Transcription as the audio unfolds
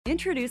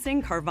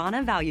Introducing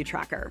Carvana Value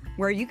Tracker,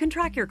 where you can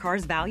track your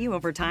car's value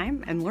over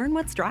time and learn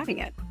what's driving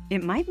it.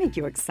 It might make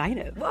you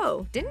excited.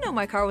 Whoa, didn't know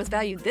my car was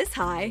valued this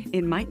high.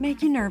 It might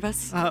make you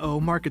nervous.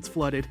 Uh-oh, market's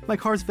flooded. My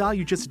car's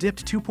value just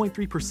dipped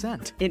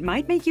 2.3%. It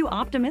might make you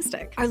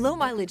optimistic. Our low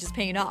mileage is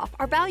paying off.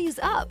 Our value's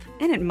up.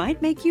 And it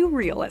might make you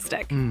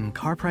realistic.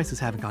 Car prices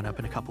haven't gone up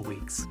in a couple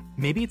weeks.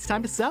 Maybe it's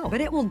time to sell.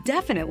 But it will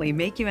definitely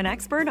make you an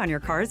expert on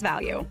your car's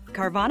value.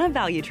 Carvana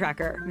Value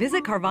Tracker.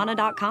 Visit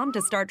Carvana.com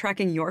to start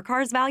tracking your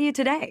car's value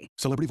today.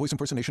 Celebrity voice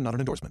impersonation not an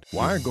endorsement.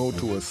 Why go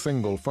to a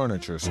single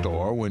furniture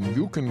store when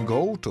you can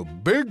go to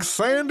Big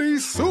Sandy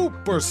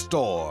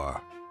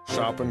Superstore?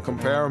 Shop and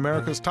compare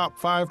America's top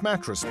 5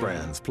 mattress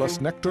brands, plus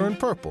Nectar and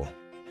Purple.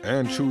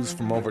 And choose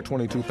from over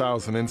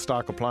 22,000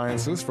 in-stock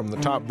appliances from the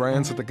top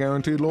brands at the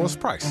guaranteed lowest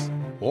price.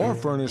 Or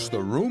furnish the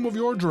room of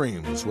your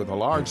dreams with a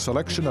large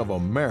selection of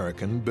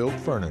American-built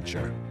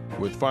furniture.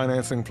 With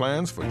financing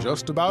plans for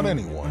just about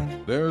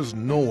anyone, there's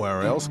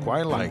nowhere else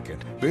quite like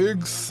it.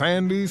 Big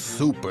Sandy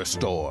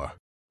Superstore.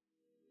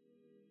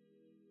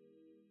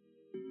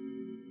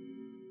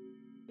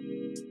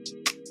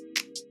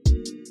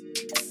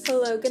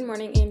 Hello, good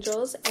morning,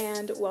 angels,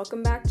 and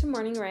welcome back to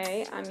Morning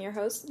Ray. I'm your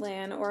host,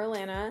 Lan or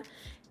Alana,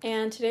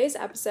 and today's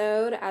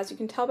episode, as you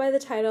can tell by the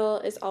title,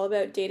 is all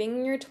about dating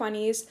in your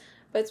 20s,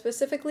 but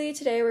specifically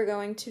today we're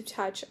going to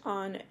touch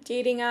on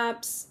dating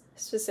apps,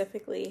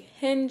 specifically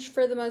Hinge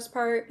for the most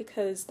part,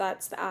 because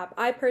that's the app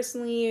I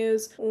personally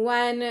use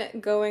when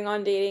going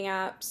on dating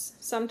apps.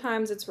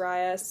 Sometimes it's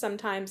Raya,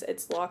 sometimes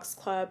it's Locks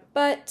Club,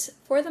 but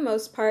for the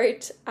most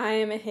part, I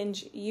am a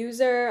Hinge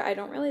user. I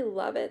don't really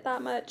love it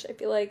that much. I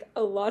feel like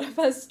a lot of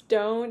us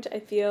don't. I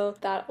feel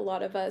that a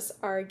lot of us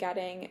are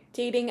getting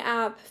dating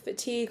app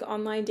fatigue,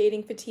 online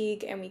dating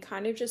fatigue, and we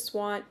kind of just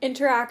want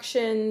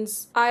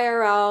interactions,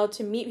 IRL,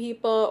 to meet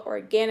people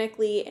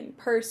organically in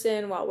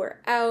person while we're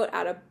out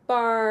at a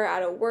bar,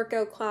 at a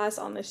workout class,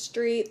 on the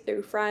street,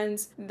 through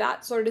friends,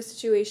 that sort of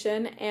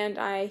situation. And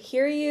I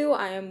hear you,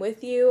 I am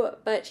with you,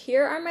 but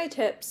here are my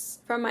tips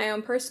from my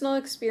own personal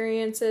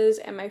experiences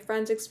and my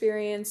friends'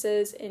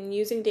 experiences in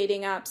using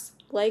dating apps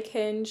like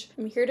Hinge.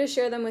 I'm here to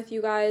share them with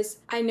you guys.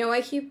 I know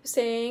I keep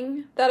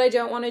saying that I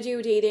don't want to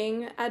do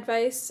dating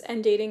advice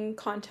and dating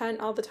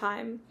content all the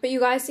time, but you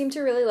guys seem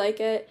to really like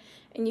it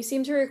and you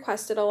seem to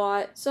request it a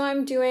lot. So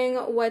I'm doing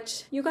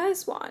what you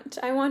guys want.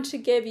 I want to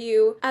give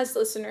you, as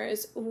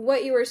listeners,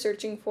 what you were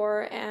searching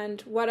for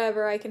and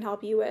whatever I can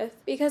help you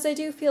with, because I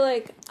do feel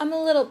like I'm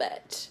a little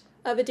bit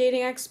of a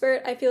dating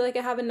expert. I feel like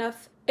I have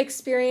enough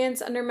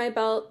experience under my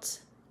belt,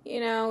 you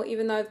know,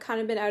 even though I've kind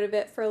of been out of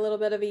it for a little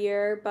bit of a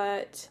year,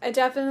 but I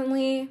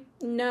definitely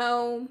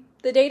know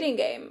the dating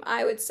game,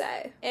 I would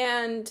say.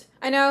 And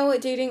I know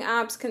dating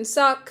apps can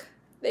suck,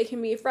 they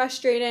can be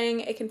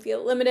frustrating, it can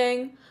feel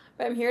limiting,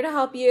 but I'm here to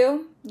help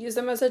you. Use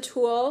them as a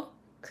tool,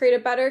 create a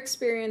better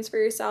experience for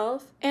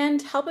yourself,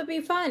 and help it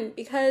be fun,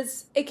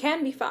 because it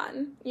can be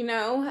fun, you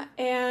know?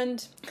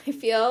 And I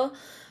feel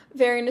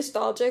very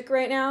nostalgic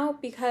right now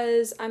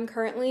because I'm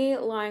currently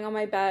lying on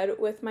my bed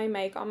with my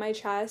mic on my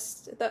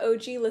chest. The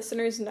OG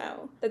listeners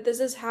know that this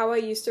is how I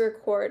used to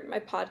record my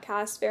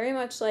podcast, very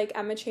much like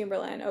Emma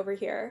Chamberlain over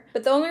here.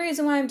 But the only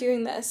reason why I'm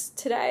doing this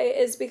today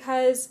is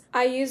because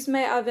I used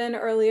my oven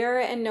earlier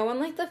and no one,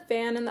 like, the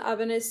fan in the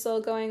oven is still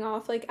going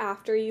off like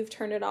after you've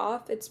turned it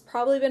off. It's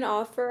probably been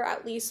off for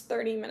at least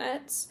 30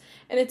 minutes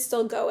and it's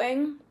still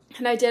going.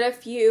 And I did a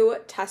few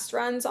test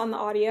runs on the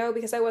audio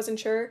because I wasn't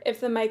sure if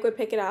the mic would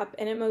pick it up,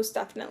 and it most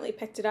definitely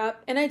picked it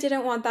up. And I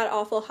didn't want that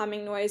awful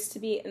humming noise to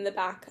be in the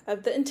back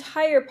of the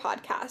entire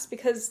podcast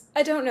because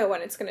I don't know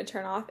when it's going to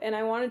turn off and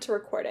I wanted to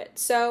record it.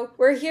 So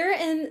we're here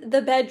in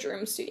the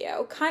bedroom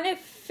studio, kind of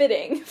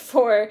fitting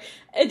for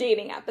a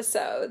dating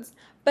episode.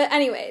 But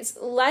anyways,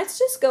 let's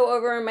just go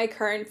over my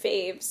current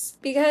faves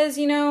because,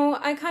 you know,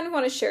 I kind of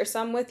want to share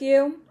some with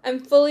you.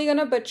 I'm fully going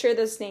to butcher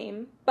this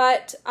name,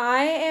 but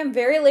I am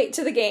very late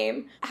to the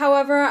game.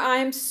 However,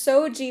 I'm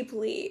so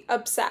deeply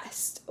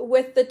obsessed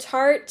with the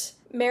Tarte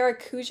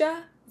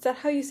Maracuja. Is that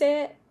how you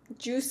say it?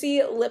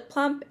 Juicy Lip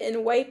Plump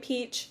in White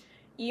Peach.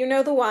 You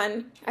know the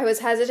one. I was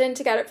hesitant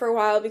to get it for a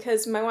while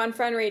because my one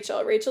friend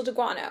Rachel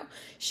DeGuano,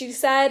 she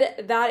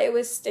said that it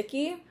was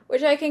sticky,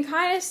 which I can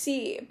kind of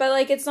see, but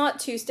like it's not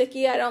too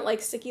sticky. I don't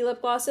like sticky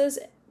lip glosses,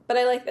 but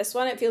I like this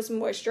one. It feels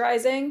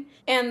moisturizing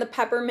and the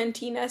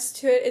peppermintiness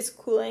to it is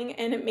cooling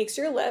and it makes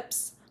your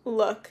lips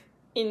look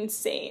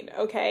insane,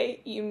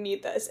 okay? You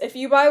need this. If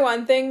you buy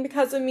one thing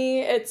because of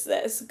me, it's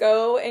this.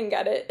 Go and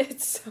get it.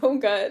 It's so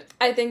good.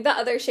 I think the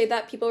other shade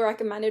that people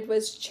recommended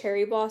was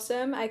Cherry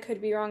Blossom. I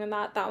could be wrong on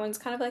that. That one's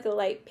kind of like a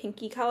light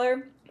pinky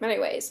color. But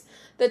anyways,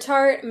 the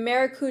Tarte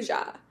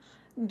Maracuja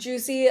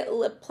Juicy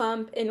Lip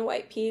Plump in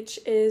White Peach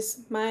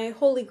is my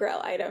holy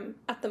grail item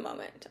at the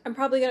moment. I'm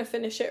probably going to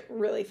finish it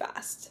really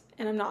fast,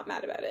 and I'm not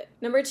mad about it.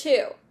 Number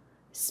 2,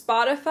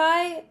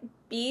 Spotify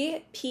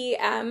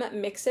BPM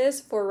mixes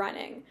for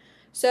running.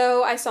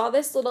 So I saw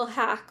this little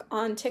hack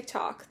on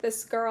TikTok.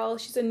 This girl,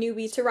 she's a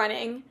newbie to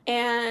running,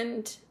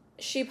 and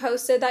she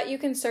posted that you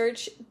can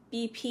search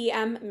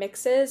BPM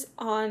mixes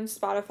on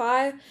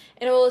Spotify,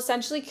 and it will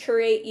essentially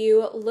create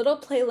you little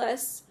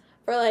playlists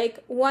for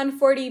like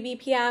 140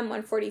 BPM,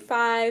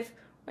 145,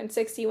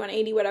 160,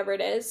 180, whatever it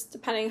is,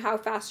 depending how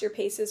fast your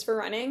pace is for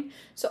running.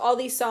 So all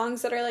these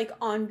songs that are like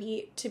on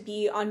beat to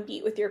be on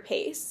beat with your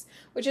pace,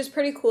 which is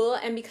pretty cool.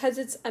 And because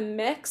it's a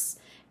mix,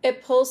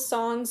 it pulls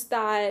songs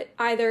that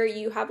either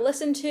you have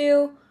listened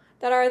to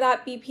that are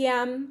that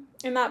BPM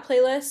in that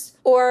playlist,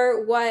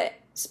 or what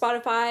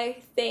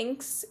Spotify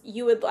thinks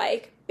you would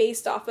like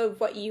based off of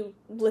what you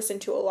listen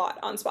to a lot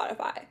on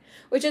Spotify,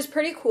 which is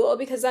pretty cool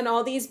because then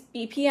all these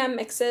BPM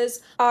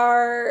mixes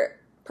are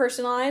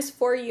personalized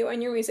for you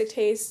and your music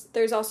taste.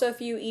 There's also a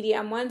few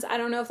EDM ones. I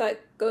don't know if that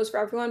goes for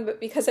everyone, but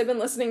because I've been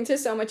listening to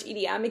so much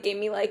EDM, it gave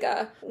me like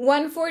a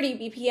 140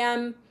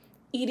 BPM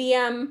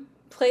EDM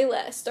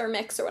playlist or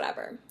mix or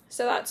whatever.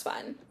 So that's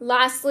fun.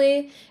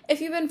 Lastly, if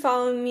you've been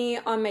following me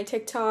on my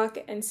TikTok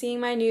and seeing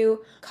my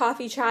new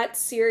coffee chat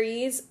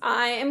series,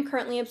 I am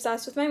currently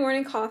obsessed with my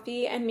morning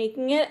coffee and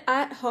making it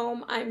at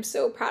home. I'm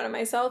so proud of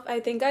myself. I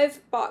think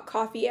I've bought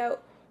coffee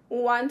out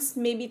once,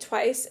 maybe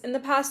twice in the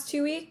past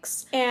 2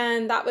 weeks,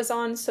 and that was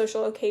on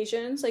social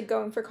occasions, like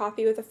going for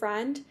coffee with a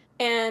friend,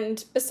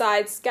 and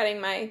besides getting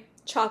my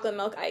chocolate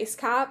milk ice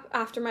cap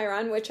after my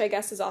run, which I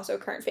guess is also a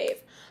current fave.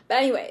 But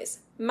anyways,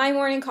 my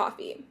morning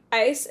coffee.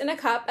 Ice in a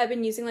cup. I've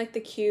been using like the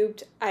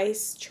cubed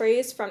ice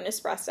trays from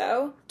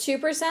Nespresso. 2%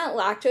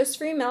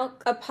 lactose-free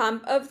milk. A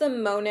pump of the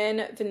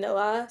Monin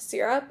vanilla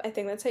syrup. I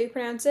think that's how you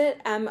pronounce it.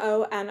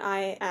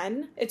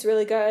 Monin. It's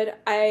really good.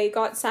 I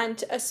got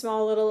sent a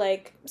small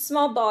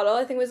bottle.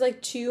 I think it was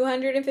like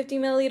 250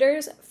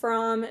 milliliters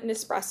from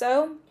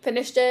Nespresso.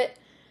 Finished it.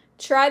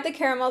 Tried the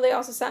caramel they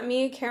also sent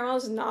me.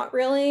 Caramel's not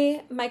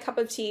really my cup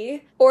of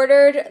tea.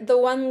 Ordered the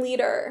 1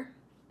 liter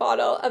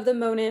bottle of the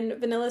Monin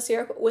vanilla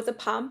syrup with a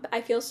pump.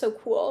 I feel so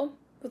cool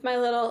with my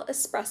little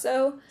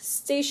espresso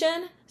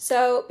station.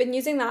 So been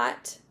using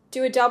that.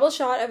 Do a double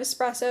shot of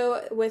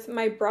espresso with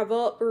my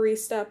Breville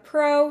Barista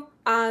Pro.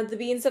 The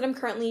beans that I'm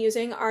currently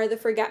using are the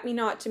Forget Me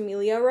Not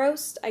D'Amelio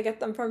roast. I get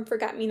them from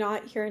Forget Me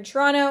Not here in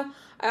Toronto.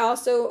 I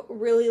also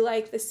really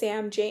like the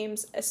Sam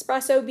James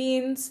espresso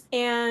beans.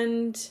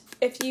 And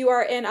if you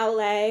are in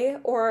LA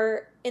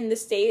or in the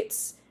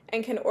States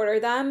and can order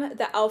them,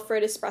 the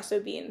Alfred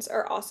espresso beans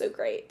are also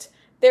great.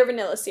 Their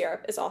vanilla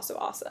syrup is also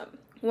awesome.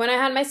 When I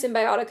had my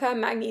Symbiotica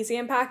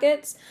magnesium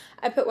packets,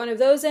 I put one of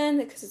those in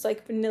because it's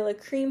like vanilla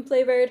cream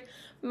flavored.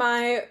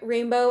 My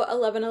Rainbow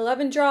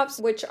 1111 drops,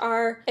 which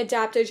are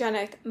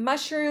adaptogenic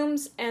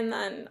mushrooms, and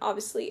then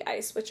obviously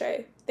ice, which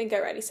I think I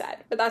already said.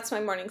 But that's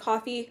my morning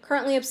coffee.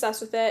 Currently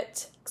obsessed with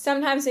it.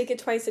 Sometimes make it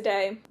twice a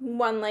day.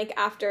 One like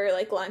after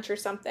like lunch or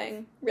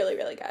something. Really,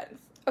 really good.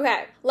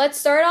 Okay, let's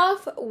start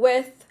off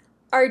with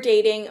our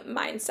dating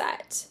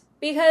mindset.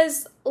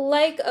 Because,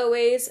 like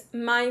always,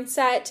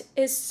 mindset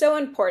is so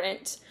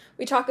important.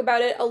 We talk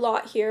about it a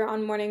lot here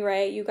on Morning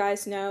Ray. You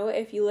guys know,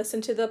 if you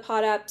listen to the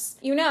pod ups,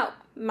 you know,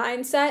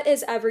 mindset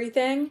is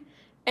everything,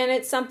 and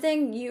it's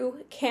something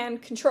you can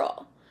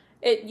control.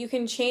 You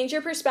can change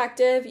your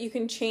perspective, you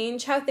can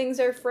change how things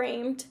are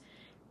framed,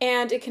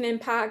 and it can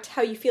impact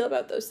how you feel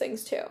about those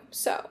things too.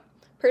 So,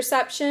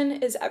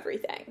 perception is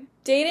everything.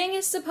 Dating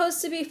is supposed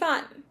to be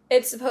fun.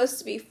 It's supposed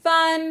to be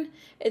fun,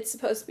 it's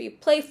supposed to be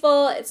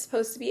playful, it's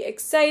supposed to be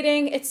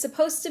exciting, it's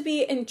supposed to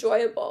be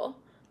enjoyable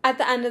at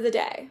the end of the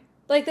day.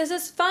 Like, this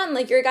is fun.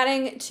 Like, you're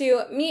getting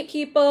to meet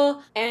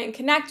people and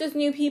connect with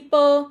new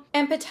people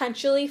and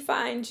potentially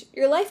find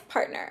your life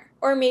partner,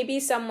 or maybe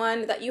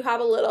someone that you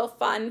have a little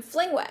fun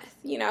fling with,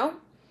 you know?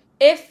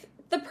 If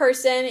the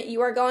person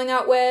you are going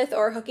out with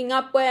or hooking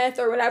up with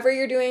or whatever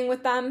you're doing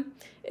with them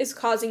is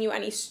causing you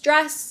any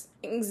stress,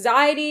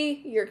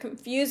 anxiety, you're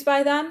confused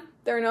by them,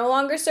 they're no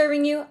longer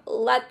serving you,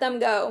 let them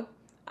go.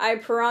 I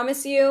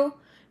promise you,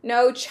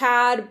 no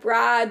Chad,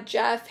 Brad,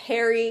 Jeff,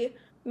 Harry,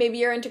 maybe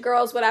you're into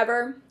girls,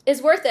 whatever,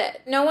 is worth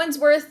it. No one's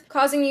worth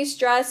causing you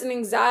stress and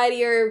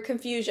anxiety or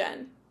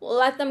confusion.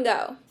 Let them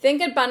go.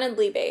 Think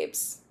abundantly,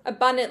 babes.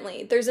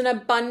 Abundantly. There's an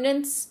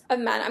abundance of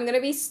men. I'm going to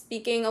be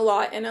speaking a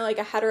lot in a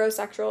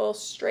heterosexual,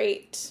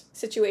 straight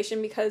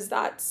situation because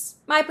that's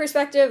my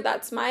perspective.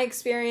 That's my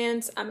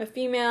experience. I'm a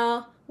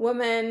female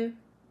woman.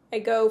 I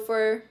go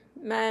for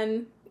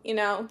men. You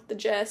know, the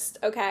gist,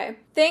 okay.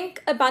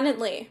 Think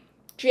abundantly.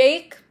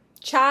 Jake,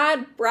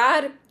 Chad,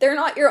 Brad, they're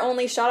not your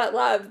only shot at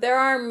love. There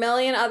are a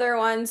million other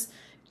ones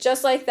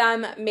just like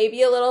them,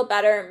 maybe a little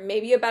better,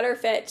 maybe a better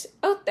fit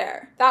out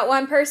there. That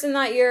one person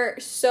that you're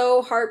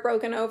so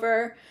heartbroken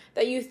over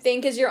that you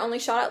think is your only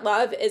shot at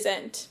love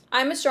isn't.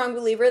 I'm a strong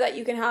believer that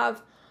you can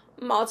have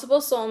multiple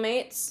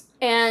soulmates,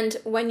 and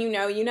when you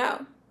know, you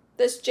know.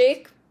 This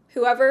Jake,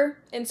 whoever,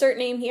 insert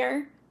name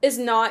here, is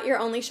not your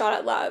only shot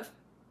at love.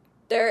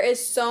 There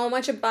is so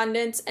much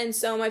abundance and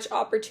so much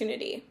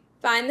opportunity.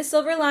 Find the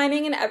silver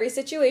lining in every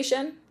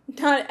situation.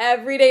 Not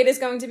every date is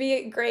going to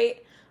be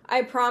great.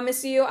 I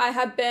promise you, I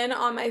have been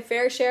on my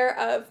fair share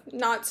of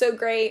not so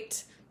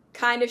great,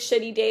 kind of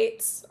shitty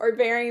dates, or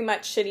very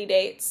much shitty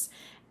dates.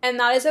 And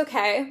that is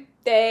okay.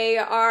 They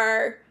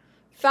are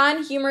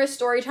fun, humorous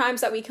story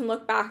times that we can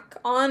look back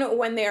on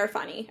when they are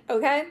funny,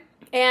 okay?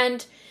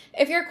 And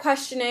if you're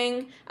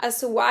questioning as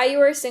to why you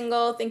are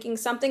single, thinking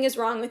something is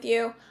wrong with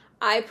you,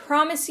 I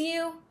promise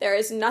you there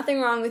is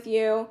nothing wrong with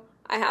you.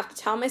 I have to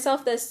tell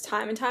myself this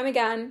time and time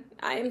again.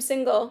 I am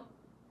single.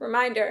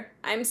 Reminder,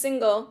 I'm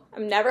single.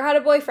 I've never had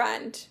a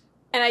boyfriend.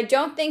 And I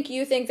don't think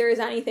you think there is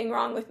anything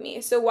wrong with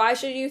me. So why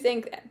should you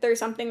think there's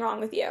something wrong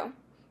with you?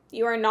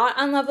 You are not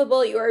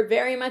unlovable. You are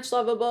very much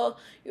lovable.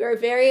 You are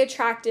very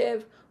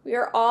attractive. We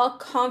are all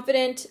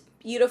confident,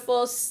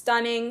 beautiful,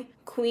 stunning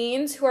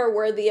queens who are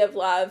worthy of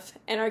love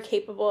and are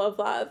capable of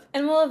love.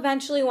 And will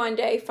eventually one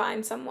day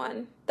find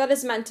someone that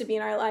is meant to be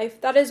in our life,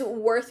 that is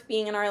worth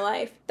being in our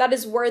life, that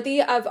is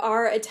worthy of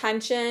our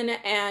attention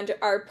and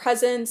our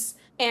presence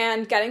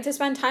and getting to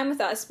spend time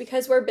with us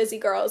because we're busy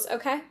girls,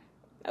 okay?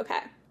 Okay.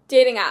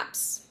 Dating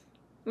apps.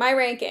 My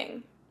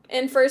ranking.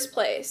 In first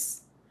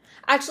place.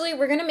 Actually,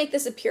 we're going to make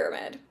this a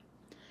pyramid.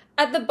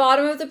 At the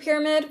bottom of the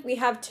pyramid, we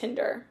have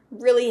Tinder.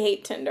 Really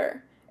hate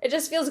Tinder. It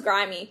just feels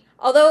grimy.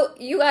 Although,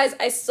 you guys,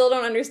 I still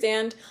don't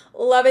understand.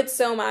 Love it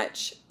so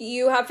much.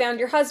 You have found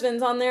your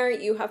husbands on there.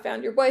 You have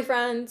found your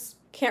boyfriends.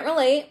 Can't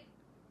relate.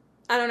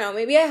 I don't know.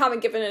 Maybe I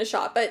haven't given it a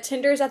shot, but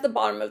Tinder's at the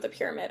bottom of the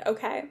pyramid,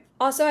 okay?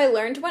 Also, I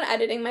learned when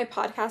editing my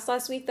podcast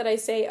last week that I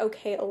say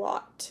okay a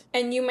lot.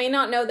 And you may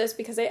not know this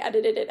because I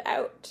edited it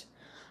out.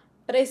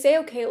 But I say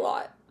okay a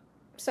lot.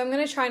 So I'm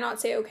going to try not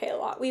to say okay a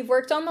lot. We've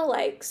worked on the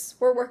likes.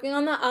 We're working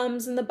on the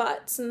ums and the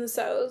buts and the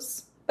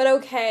so's. But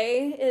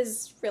okay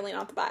is really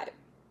not the vibe.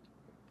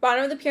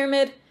 Bottom of the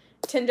pyramid,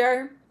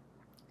 Tinder.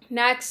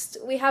 Next,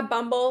 we have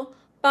Bumble.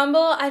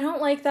 Bumble, I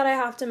don't like that I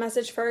have to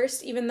message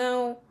first, even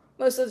though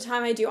most of the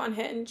time I do on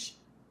Hinge,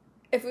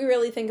 if we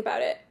really think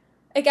about it.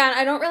 Again,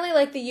 I don't really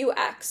like the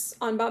UX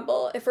on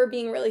Bumble, if we're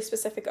being really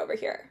specific over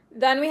here.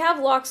 Then we have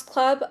Lox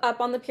Club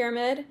up on the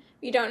pyramid. If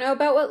you don't know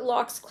about what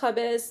Lox Club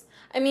is,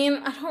 I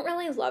mean, I don't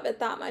really love it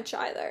that much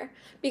either.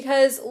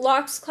 Because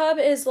Lox Club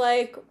is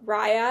like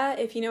Raya,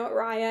 if you know what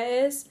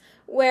Raya is,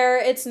 where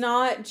it's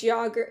not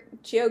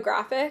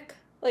geographic,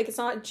 like it's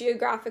not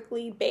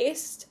geographically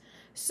based.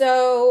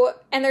 So,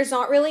 and there's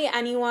not really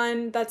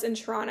anyone that's in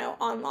Toronto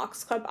on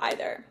Lox Club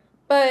either.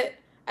 But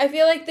I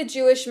feel like the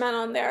Jewish men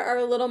on there are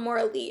a little more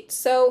elite.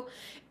 So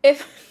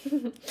if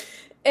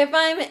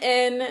I'm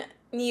in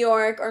New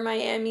York or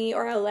Miami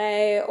or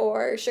LA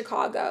or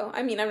Chicago,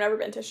 I mean, I've never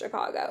been to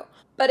Chicago,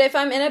 but if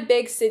I'm in a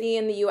big city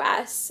in the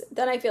US,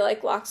 then I feel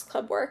like Lox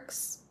Club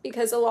works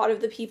because a lot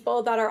of the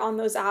people that are on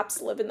those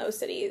apps live in those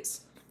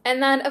cities.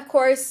 And then, of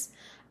course,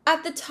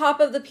 at the top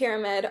of the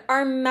pyramid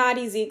are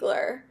Maddie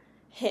Ziegler,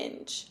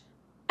 Hinge.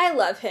 I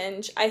love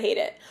Hinge. I hate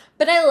it.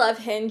 But I love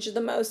Hinge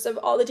the most of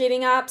all the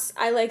dating apps.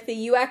 I like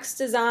the UX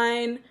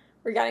design.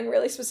 We're getting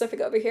really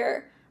specific over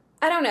here.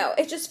 I don't know.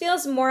 It just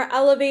feels more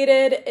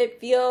elevated.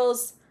 It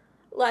feels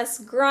less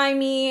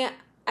grimy.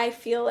 I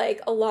feel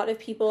like a lot of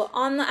people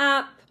on the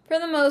app, for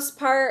the most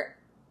part,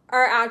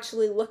 are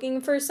actually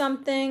looking for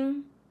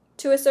something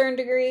to a certain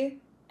degree.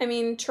 I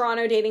mean,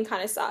 Toronto dating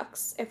kind of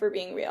sucks, if we're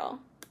being real.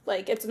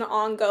 Like, it's an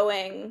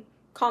ongoing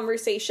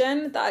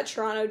conversation that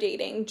Toronto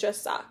dating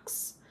just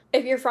sucks.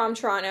 If you're from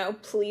Toronto,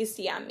 please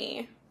DM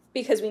me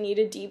because we need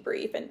to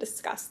debrief and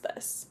discuss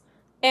this.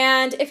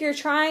 And if you're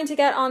trying to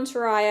get on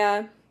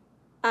Raya,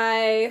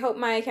 I hope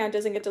my account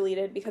doesn't get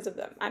deleted because of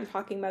them. I'm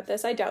talking about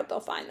this. I doubt they'll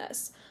find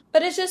this.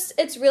 But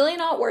it's really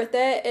not worth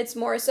it. It's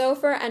more so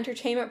for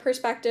entertainment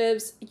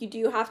perspectives. You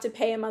do have to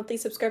pay a monthly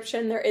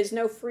subscription. There is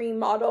no free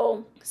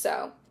model.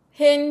 So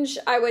Hinge,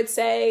 I would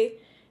say,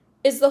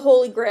 is the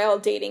holy grail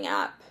dating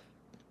app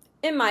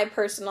in my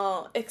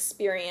personal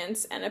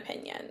experience and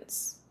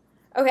opinions.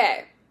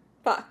 Okay.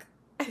 Fuck.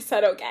 I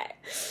said okay.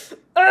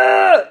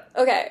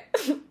 Okay.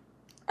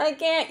 I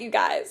can't, you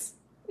guys.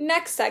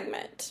 Next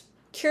segment.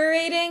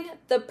 Curating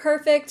the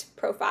perfect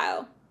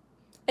profile.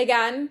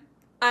 Again,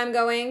 I'm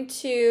going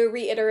to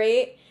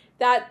reiterate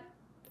that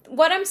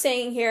what I'm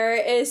saying here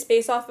is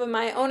based off of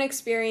my own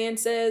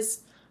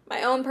experiences,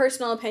 my own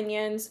personal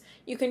opinions.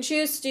 You can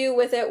choose to do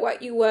with it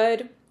what you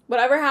would.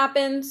 Whatever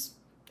happens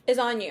is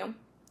on you.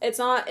 It's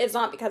not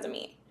because of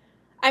me.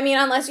 I mean,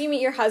 unless you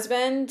meet your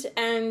husband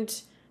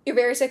and you're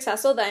very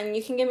successful, then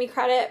you can give me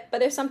credit.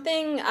 But if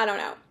something, I don't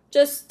know,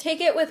 just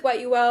take it with what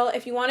you will.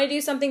 If you want to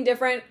do something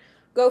different,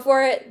 go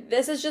for it.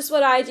 This is just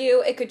what I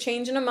do. It could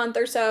change in a month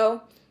or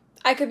so.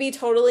 I could be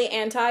totally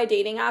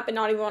anti-dating app and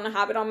not even want to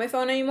have it on my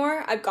phone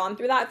anymore. I've gone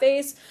through that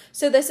phase.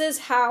 So this is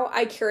how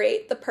I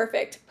curate the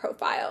perfect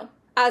profile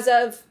as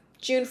of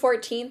June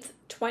 14th,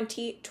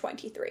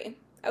 2023.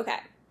 Okay.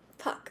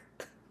 Fuck.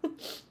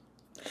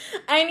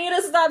 I need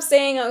to stop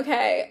saying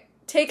okay.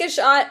 Take a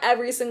shot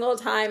every single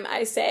time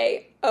I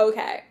say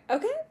okay.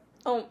 Okay?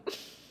 Oh.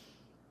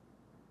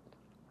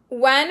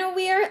 When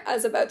we are, I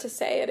was about to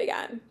say it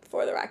again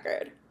for the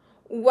record.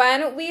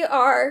 When we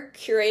are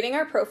curating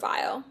our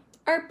profile,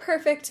 our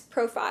perfect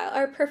profile,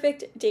 our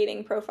perfect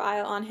dating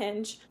profile on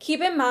Hinge, keep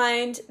in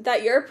mind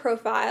that your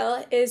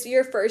profile is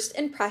your first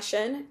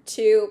impression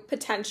to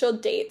potential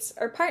dates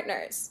or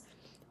partners.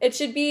 It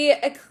should be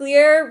a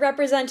clear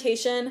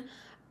representation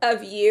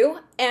of you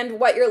and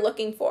what you're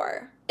looking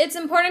for. It's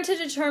important to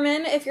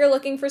determine if you're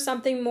looking for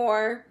something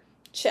more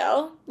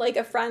chill, like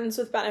a friends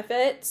with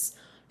benefits,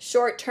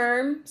 short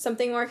term,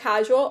 something more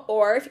casual,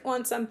 or if you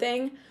want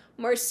something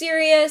more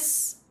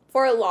serious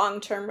for a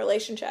long-term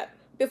relationship.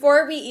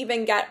 Before we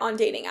even get on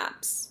dating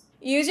apps,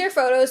 use your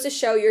photos to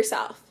show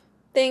yourself.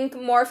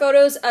 Think more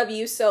photos of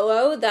you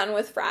solo than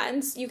with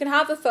friends. You can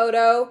have a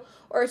photo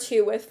or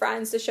two with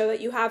friends to show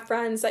that you have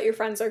friends, that your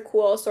friends are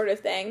cool, sort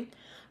of thing.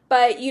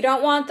 But you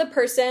don't want the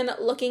person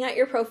looking at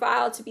your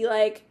profile to be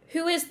like,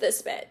 who is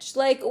this bitch?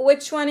 Like,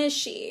 which one is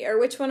she? Or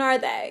which one are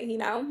they? You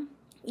know?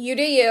 You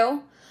do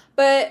you.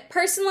 But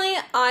personally,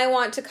 I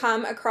want to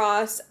come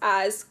across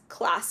as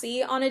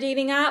classy on a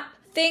dating app.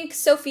 Think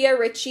Sophia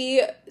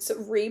Richie's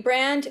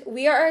rebrand.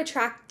 We are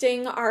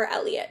attracting our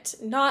Elliot,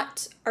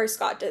 not our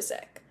Scott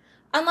Disick.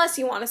 Unless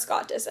you want a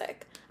Scott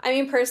Disick. I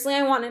mean, personally,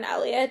 I want an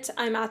Elliot.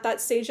 I'm at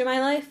that stage of my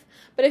life.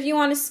 But if you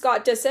want a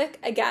Scott Disick,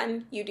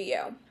 again, you do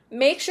you.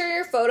 Make sure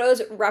your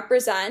photos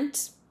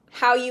represent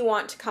how you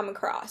want to come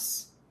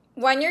across.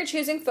 When you're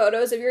choosing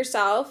photos of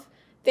yourself,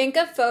 think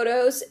of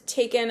photos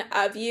taken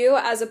of you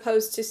as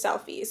opposed to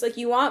selfies. Like,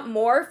 you want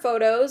more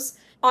photos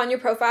on your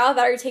profile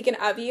that are taken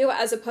of you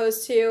as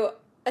opposed to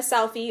a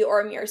selfie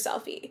or a mirror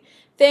selfie.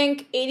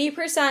 Think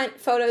 80%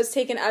 photos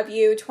taken of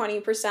you,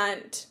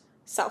 20%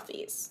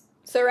 selfies.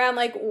 So around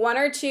like 1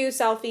 or 2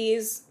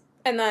 selfies,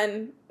 and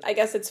then I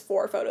guess it's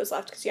 4 photos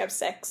left because you have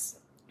 6.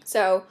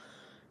 So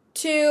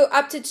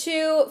up to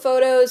 2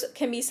 photos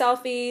can be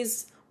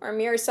selfies or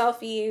mirror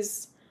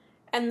selfies,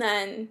 and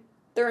then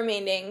the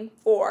remaining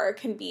 4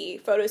 can be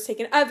photos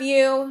taken of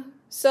you,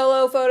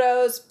 solo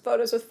photos,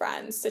 photos with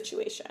friends,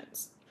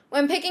 situations.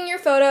 When picking your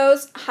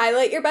photos,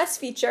 highlight your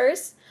best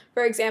features.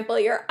 For example,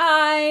 your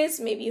eyes,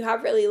 maybe you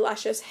have really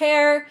luscious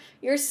hair,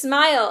 your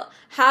smile.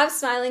 Have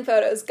smiling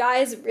photos.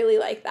 Guys really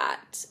like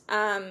that.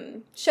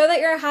 Show that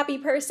you're a happy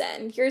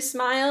person. Your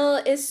smile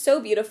is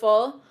so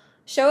beautiful.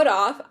 Show it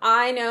off.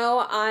 I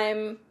know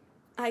I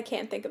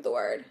can't think of the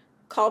word.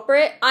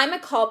 Culprit. I'm a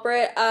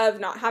culprit of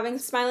not having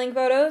smiling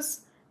photos.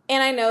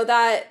 And I know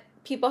that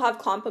people have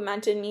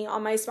complimented me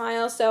on my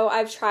smile, so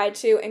I've tried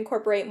to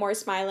incorporate more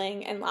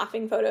smiling and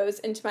laughing photos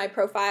into my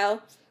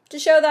profile to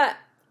show that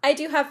I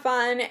do have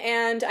fun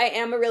and I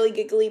am a really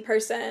giggly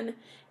person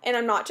and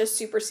I'm not just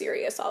super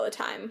serious all the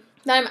time.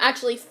 That I'm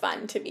actually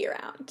fun to be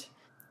around.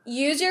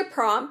 Use your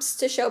prompts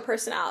to show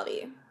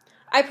personality.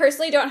 I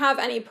personally don't have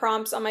any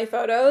prompts on my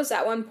photos.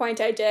 At one point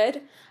I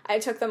did. I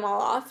took them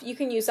all off. You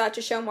can use that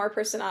to show more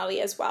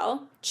personality as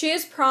well.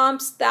 Choose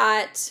prompts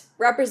that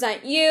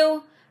represent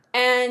you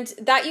and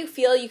that you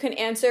feel you can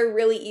answer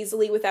really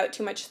easily without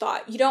too much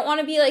thought. You don't want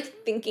to be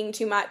like thinking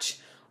too much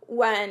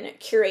when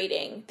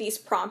curating these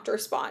prompt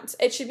response.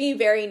 It should be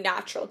very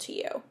natural to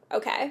you,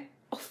 okay?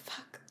 Oh,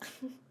 fuck.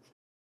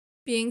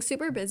 Being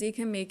super busy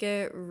can make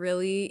it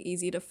really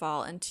easy to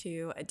fall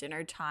into a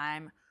dinner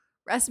time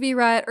recipe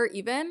rut, or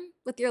even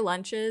with your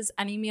lunches.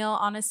 Any meal,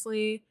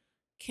 honestly,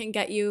 can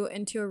get you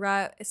into a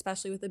rut,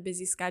 especially with a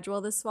busy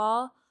schedule this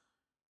fall.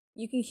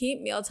 You can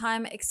keep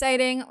mealtime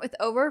exciting with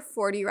over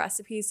 40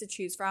 recipes to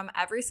choose from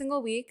every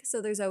single week,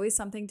 so there's always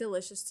something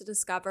delicious to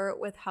discover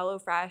with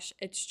HelloFresh.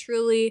 It's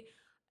truly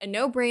a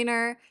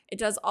no-brainer. It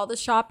does all the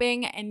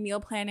shopping and meal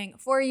planning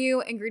for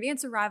you.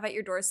 Ingredients arrive at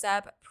your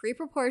doorstep,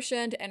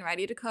 pre-proportioned and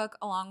ready to cook,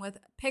 along with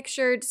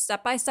pictured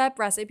step-by-step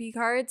recipe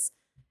cards.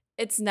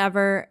 It's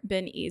never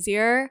been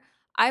easier.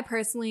 I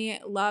personally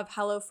love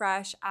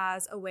HelloFresh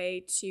as a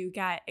way to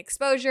get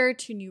exposure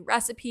to new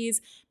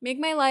recipes, make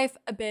my life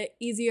a bit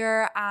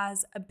easier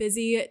as a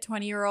busy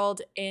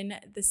 20-year-old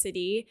in the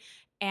city.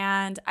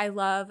 And I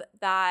love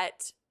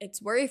that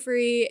it's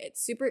worry-free,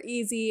 it's super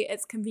easy,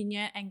 it's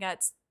convenient, and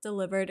gets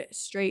delivered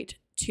straight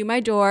to my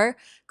door.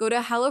 Go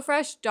to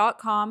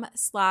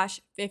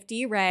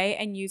hellofresh.com/50ray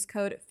and use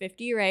code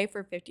 50ray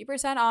for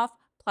 50% off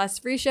plus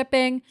free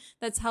shipping.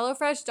 That's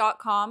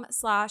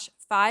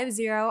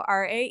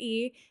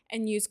hellofresh.com/50RAE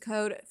and use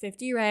code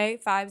 50ray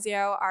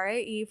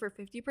 50RAE for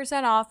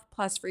 50% off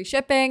plus free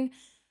shipping.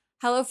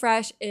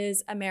 HelloFresh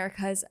is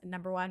America's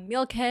 #1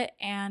 meal kit,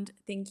 and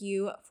thank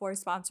you for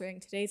sponsoring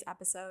today's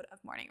episode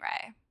of Morning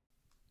Ray.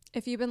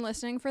 If you've been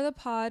listening for the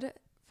pod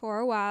for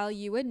a while,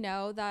 you would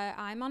know that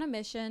I'm on a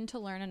mission to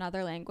learn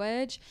another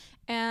language,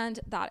 and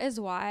that is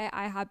why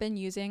I have been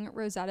using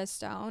Rosetta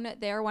Stone.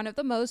 They are one of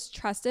the most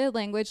trusted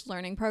language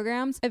learning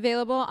programs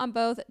available on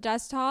both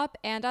desktop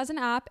and as an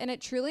app, and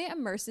it truly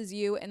immerses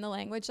you in the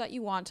language that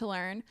you want to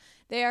learn.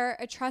 They are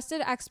a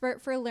trusted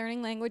expert for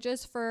learning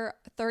languages for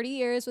 30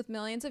 years with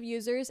millions of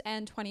users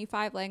and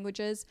 25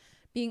 languages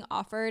being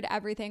offered,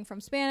 everything from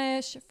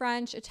Spanish,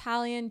 French,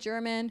 Italian,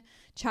 German,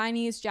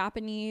 Chinese,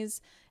 Japanese.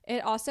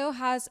 It also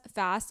has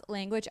fast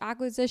language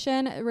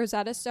acquisition.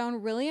 Rosetta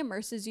Stone really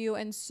immerses you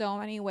in so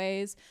many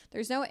ways.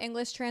 There's no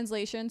English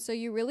translation, so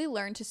you really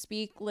learn to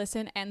speak,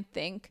 listen, and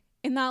think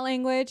in that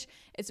language.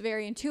 It's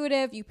very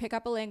intuitive. You pick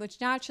up a language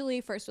naturally,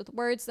 first with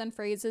words, then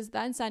phrases,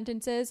 then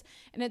sentences,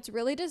 and it's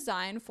really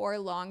designed for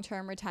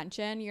long-term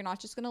retention. You're not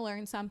just going to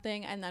learn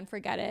something and then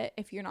forget it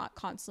if you're not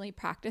constantly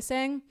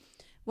practicing.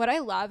 What I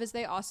love is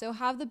they also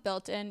have the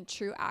built-in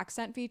true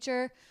accent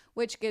feature,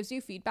 which gives you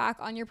feedback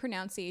on your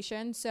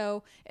pronunciation.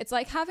 So it's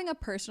like having a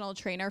personal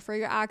trainer for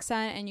your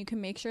accent, and you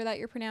can make sure that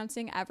you're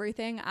pronouncing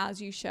everything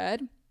as you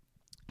should.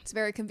 It's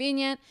very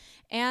convenient,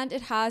 and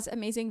it has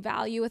amazing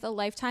value with a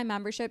lifetime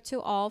membership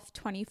to all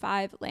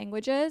 25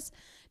 languages.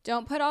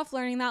 Don't put off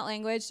learning that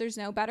language. There's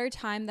no better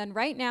time than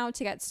right now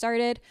to get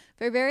started.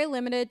 For a very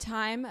limited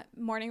time,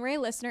 Morning Ray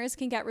listeners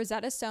can get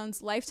Rosetta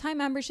Stone's lifetime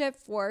membership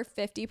for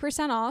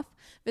 50% off.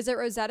 Visit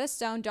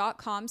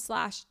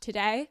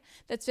rosettastone.com/today.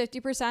 That's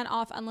 50%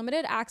 off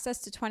unlimited access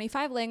to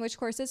 25 language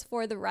courses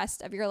for the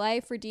rest of your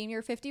life. Redeem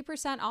your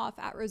 50% off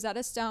at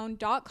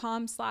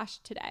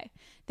rosettastone.com/today.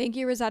 Thank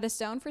you, Rosetta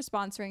Stone, for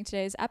sponsoring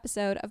today's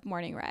episode of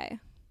Morning Ray.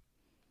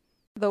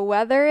 The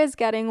weather is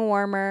getting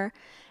warmer,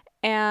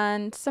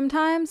 and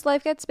sometimes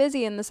life gets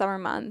busy in the summer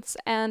months,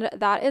 and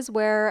that is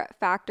where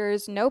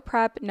Factor's no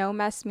prep, no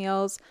mess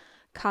meals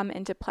come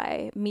into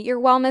play. Meet your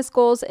wellness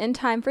goals in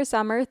time for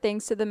summer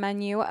thanks to the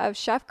menu of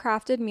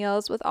chef-crafted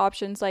meals with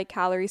options like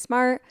Calorie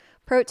Smart,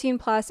 Protein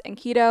Plus, and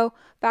Keto.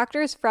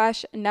 Factor's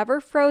fresh,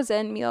 never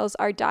frozen meals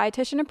are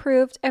dietitian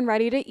approved and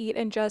ready to eat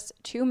in just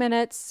 2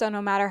 minutes, so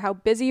no matter how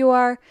busy you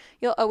are,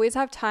 you'll always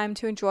have time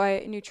to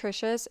enjoy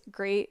nutritious,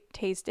 great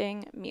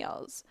tasting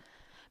meals.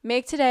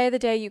 Make today the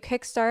day you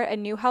kickstart a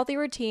new healthy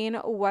routine.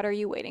 What are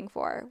you waiting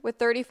for? With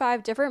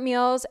 35 different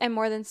meals and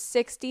more than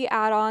 60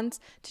 add-ons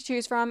to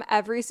choose from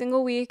every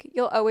single week,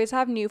 you'll always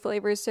have new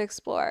flavors to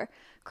explore.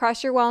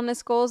 Crush your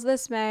wellness goals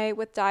this May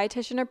with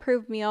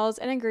dietitian-approved meals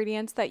and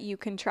ingredients that you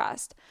can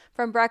trust.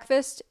 From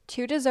breakfast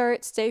to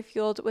dessert, stay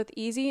fueled with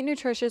easy,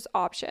 nutritious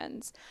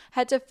options.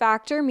 Head to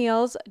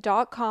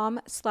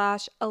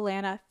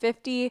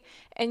factormeals.com/Alana50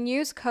 and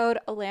use code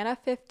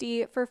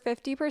Alana50 for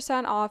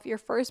 50% off your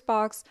first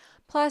box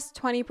plus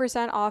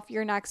 20% off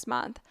your next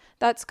month.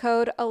 That's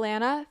code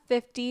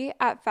Alana50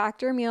 at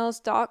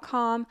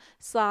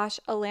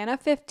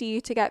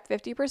factormeals.com/Alana50 to get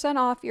 50%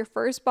 off your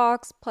first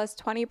box plus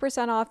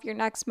 20% off your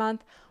next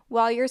month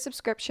while your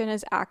subscription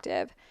is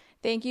active.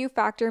 Thank you,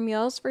 Factor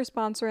Meals, for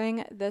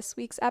sponsoring this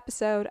week's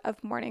episode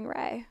of Morning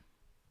Ray.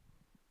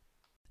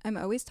 I'm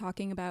always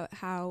talking about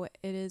how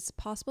it is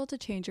possible to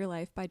change your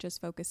life by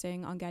just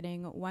focusing on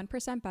getting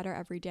 1% better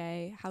every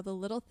day, how the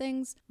little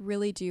things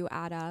really do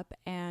add up,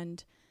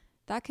 and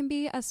that can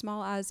be as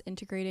small as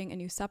integrating a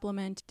new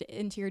supplement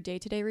into your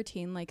day-to-day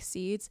routine like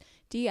Seed's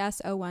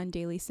DS-01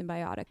 Daily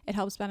Symbiotic. It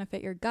helps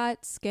benefit your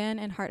gut, skin,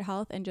 and heart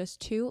health in just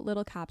 2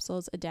 little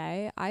capsules a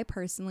day. I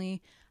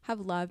personally have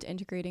loved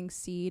integrating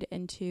Seed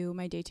into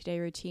my day-to-day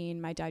routine.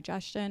 My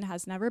digestion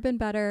has never been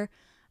better.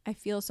 I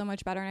feel so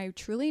much better, and I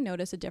truly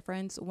notice a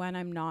difference when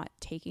I'm not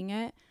taking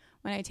it.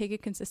 When I take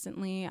it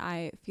consistently,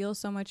 I feel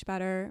so much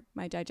better.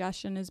 My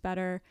digestion is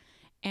better,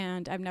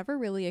 and I've never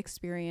really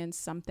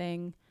experienced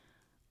something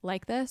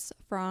like this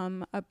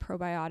from a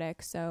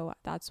probiotic. So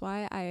that's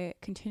why I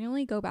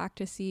continually go back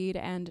to Seed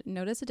and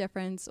notice a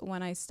difference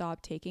when I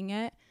stop taking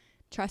it.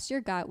 Trust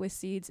your gut with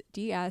Seed's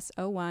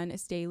DS-01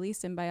 Daily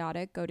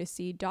Symbiotic. Go to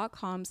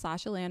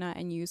seed.com/Alana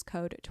and use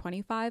code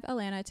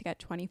 25Alana to get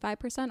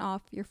 25%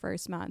 off your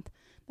first month.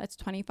 That's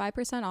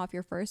 25% off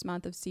your first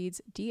month of Seed's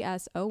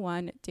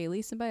DS-01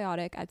 Daily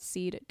Symbiotic at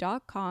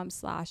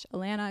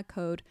seed.com/Alana,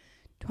 code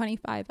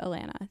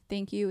 25Alana.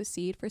 Thank you,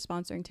 Seed, for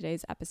sponsoring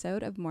today's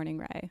episode of Morning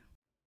Ray.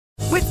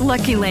 With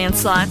Lucky Land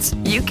Slots,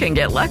 you can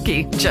get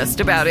lucky just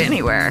about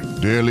anywhere.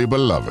 Dearly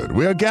beloved,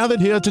 we are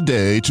gathered here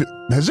today to...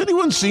 Has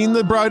anyone seen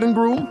the bride and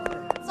groom?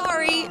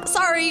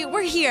 Sorry,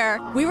 we're here.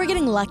 We were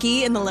getting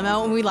lucky in the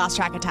limo and we lost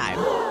track of time.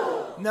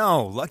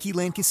 No, Lucky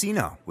Land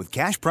Casino, with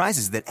cash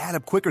prizes that add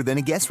up quicker than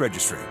a guest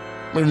registry.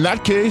 In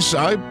that case,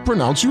 I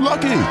pronounce you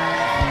lucky.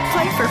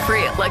 Play for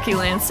free at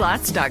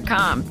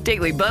LuckyLandSlots.com.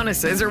 Daily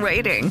bonuses are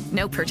waiting.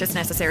 No purchase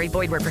necessary.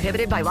 Void where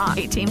prohibited by law.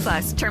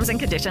 18+. Terms and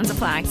conditions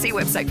apply. See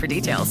website for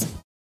details.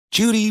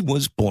 Judy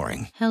was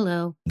boring.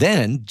 Hello.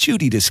 Then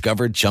Judy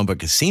discovered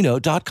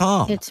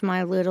ChumbaCasino.com. It's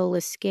my little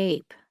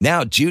escape.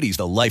 Now Judy's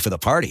the life of the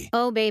party.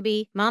 Oh,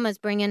 baby, mama's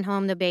bringing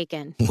home the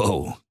bacon.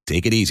 Whoa,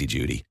 take it easy,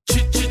 Judy.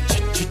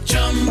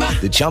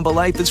 The Chumba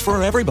life is for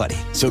everybody.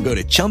 So go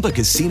to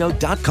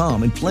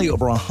ChumbaCasino.com and play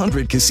over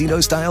 100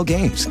 casino-style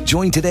games.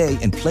 Join today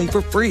and play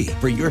for free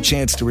for your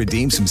chance to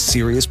redeem some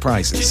serious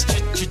prizes.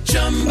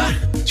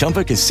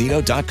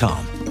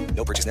 ChumbaCasino.com.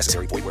 No purchase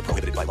necessary. Void where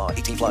prohibited by law.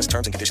 18+.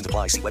 Terms and conditions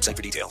apply. See website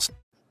for details.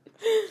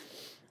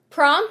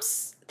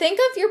 Prompts. Think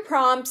of your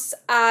prompts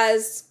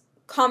as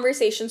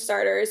conversation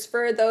starters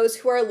for those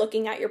who are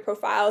looking at your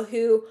profile,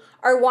 who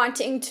are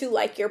wanting to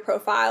like your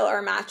profile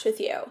or match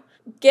with you.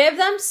 Give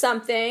them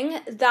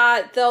something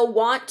that they'll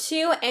want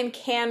to and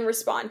can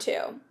respond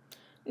to,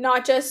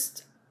 not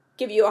just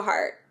give you a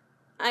heart.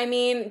 I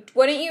mean,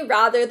 wouldn't you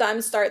rather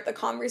them start the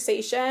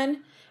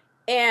conversation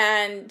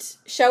and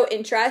show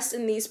interest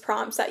in these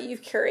prompts that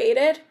you've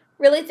curated?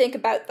 Really think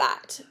about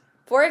that.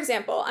 For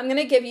example, I'm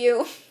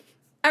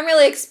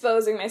really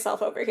exposing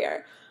myself over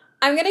here.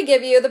 I'm going to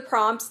give you the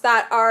prompts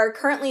that are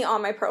currently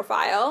on my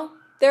profile.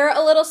 They're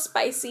a little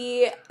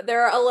spicy,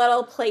 they're a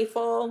little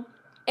playful,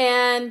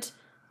 and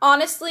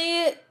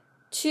honestly,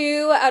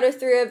 2 out of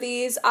 3 of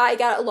these I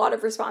get a lot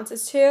of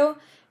responses to,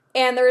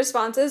 and the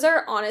responses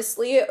are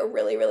honestly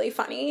really, really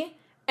funny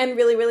and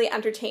really, really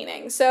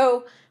entertaining.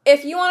 So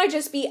if you want to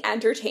just be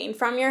entertained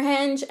from your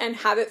Hinge and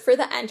have it for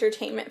the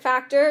entertainment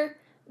factor,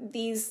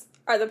 these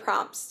are the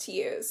prompts to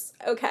use,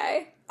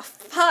 okay?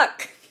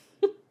 Fuck.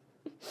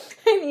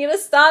 I need to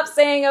stop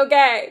saying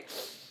okay.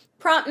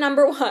 Prompt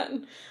number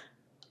 1.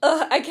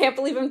 I can't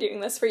believe I'm doing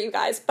this for you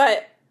guys,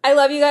 but I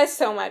love you guys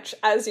so much,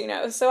 as you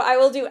know, so I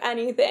will do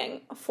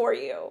anything for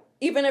you,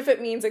 even if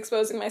it means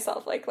exposing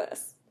myself like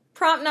this.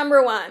 Prompt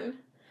number 1.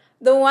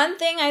 The one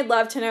thing I'd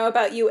love to know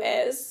about you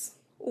is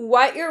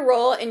what your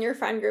role in your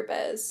friend group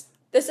is.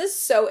 This is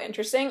so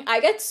interesting. I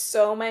get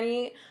so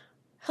many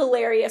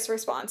hilarious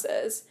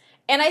responses.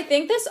 And I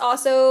think this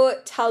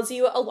also tells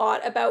you a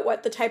lot about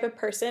what the type of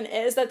person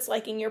is that's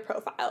liking your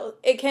profile.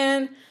 It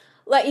can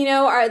let you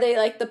know, are they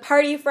like the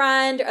party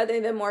friend? Are they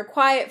the more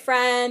quiet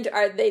friend?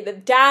 Are they the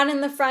dad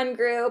in the friend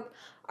group?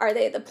 Are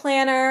they the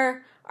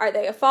planner? Are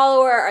they a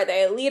follower? Are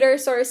they a leader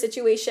sort of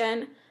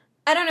situation?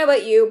 I don't know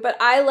about you, but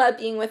I love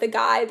being with a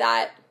guy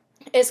that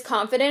is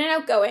confident and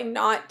outgoing,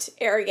 not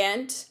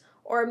arrogant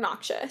or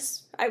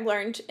obnoxious. I've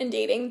learned in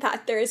dating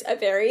that there's a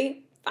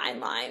very fine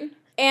line.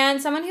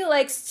 And someone who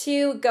likes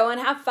to go and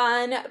have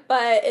fun,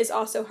 but is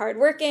also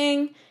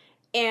hardworking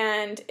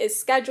and is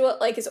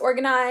scheduled, like is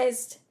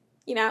organized,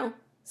 you know?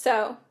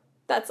 So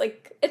that's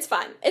like, it's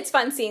fun. It's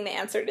fun seeing the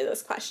answer to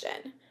this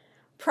question.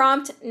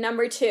 Prompt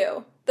number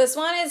 2. This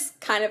one is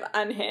kind of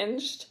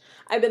unhinged.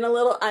 I've been a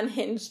little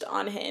unhinged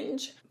on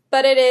Hinge.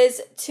 But it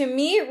is, to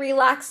me,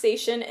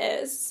 relaxation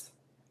is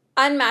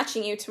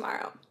unmatching you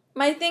tomorrow.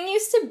 My thing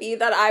used to be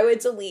that I would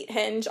delete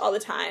Hinge all the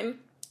time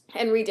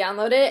and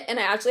re-download it, and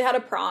I actually had a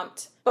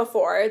prompt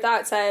before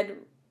that said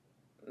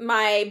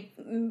my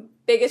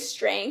biggest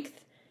strength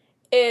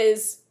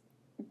is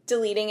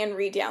deleting and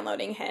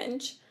re-downloading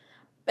Hinge.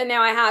 But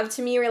now I have,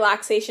 to me,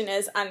 relaxation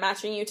is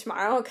unmatching you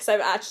tomorrow, because I've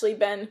actually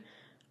been,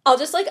 I'll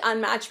just like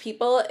unmatch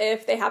people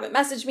if they haven't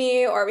messaged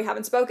me or we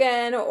haven't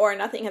spoken or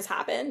nothing has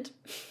happened.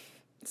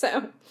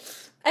 So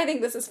I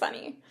think this is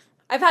funny.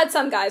 I've had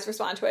some guys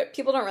respond to it.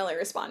 People don't really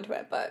respond to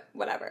it, but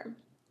whatever.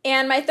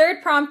 And my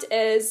third prompt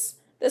is,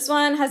 this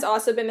one has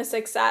also been a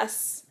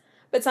success,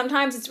 but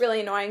sometimes it's really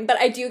annoying, but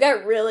I do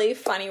get really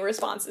funny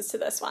responses to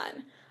this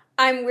one.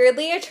 I'm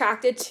weirdly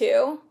attracted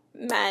to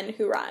men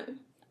who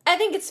run. I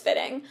think it's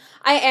fitting.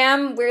 I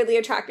am weirdly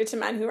attracted to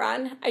men who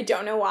run. I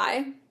don't know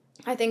why.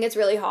 I think it's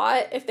really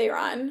hot if they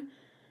run.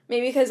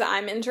 Maybe because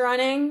I'm into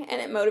running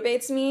and it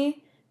motivates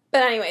me.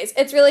 But anyways,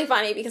 it's really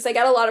funny because I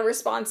get a lot of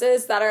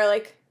responses that are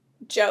like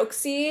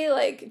jokesy,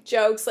 like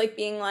jokes like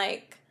being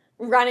like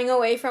running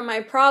away from my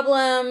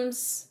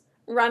problems,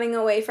 running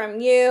away from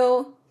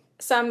you.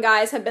 Some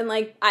guys have been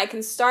like, I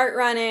can start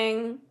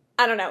running.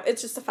 I don't know.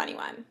 It's just a funny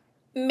one.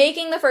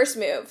 Making the first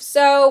move.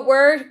 So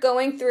we're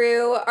going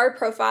through our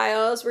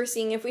profiles. We're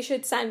seeing if we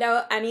should send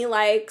out any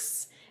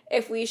likes,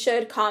 if we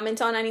should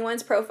comment on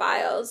anyone's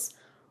profiles.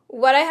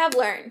 What I have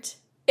learned,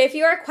 if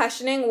you are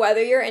questioning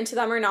whether you're into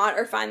them or not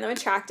or find them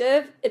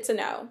attractive, it's a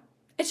no.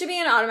 It should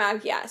be an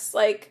automatic yes.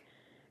 Like,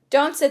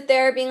 don't sit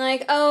there being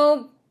like,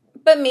 oh,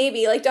 but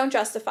maybe. Like, don't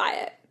justify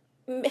it.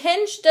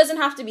 Hinge doesn't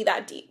have to be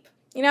that deep.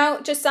 You know,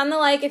 just send the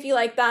like if you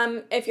like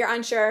them. If you're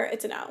unsure,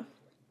 it's a no.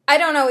 I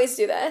don't always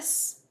do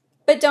this,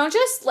 but don't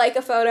just like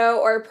a photo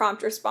or a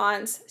prompt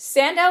response.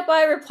 Stand out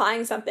by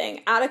replying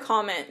something, add a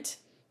comment.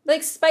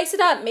 Like, spice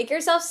it up. Make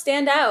yourself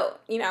stand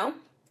out, you know?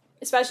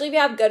 Especially if you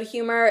have good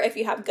humor, if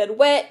you have good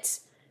wit,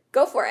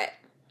 go for it.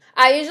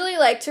 I usually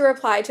like to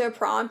reply to a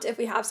prompt if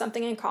we have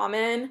something in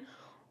common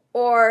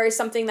or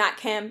something that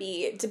can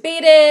be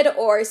debated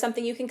or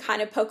something you can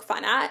kind of poke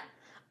fun at.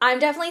 I'm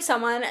definitely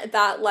someone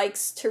that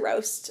likes to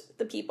roast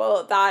the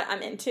people that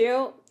I'm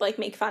into, like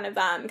make fun of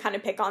them, kind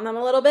of pick on them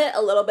a little bit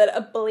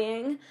of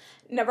bullying.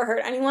 Never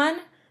hurt anyone.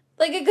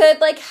 Like a good,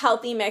 like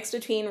healthy mix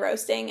between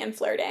roasting and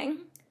flirting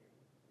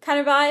kind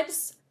of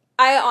vibes.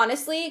 I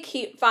honestly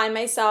find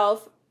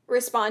myself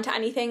respond to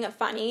anything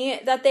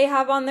funny that they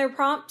have on their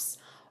prompts,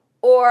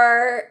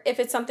 or if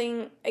it's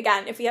something,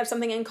 again, if we have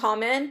something in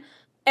common,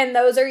 and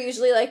those are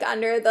usually like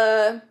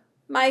under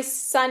my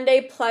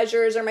Sunday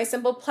pleasures or my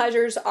simple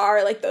pleasures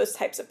are like those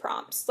types of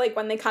prompts, like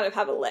when they kind of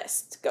have a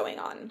list going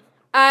on.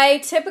 I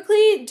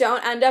typically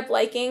don't end up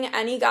liking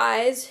any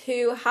guys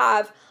who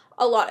have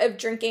a lot of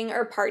drinking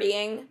or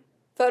partying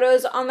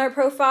photos on their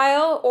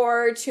profile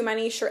or too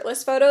many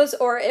shirtless photos,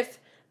 or if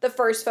the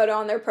first photo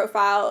on their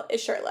profile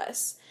is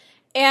shirtless.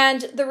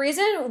 And the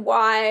reason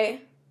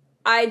why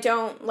I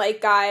don't like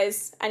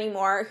guys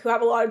anymore who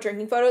have a lot of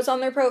drinking photos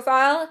on their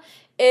profile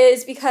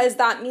is because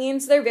that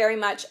means they're very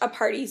much a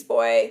party's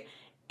boy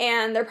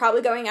and they're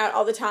probably going out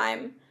all the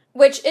time,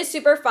 which is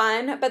super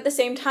fun, but at the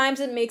same time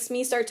it makes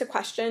me start to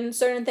question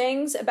certain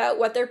things about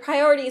what their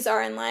priorities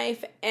are in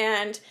life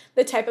and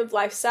the type of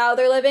lifestyle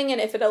they're living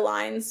and if it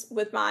aligns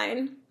with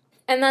mine.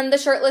 And then the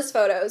shirtless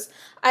photos.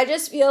 I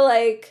just feel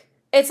like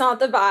it's not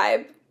the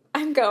vibe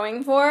I'm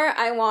going for.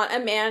 I want a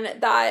man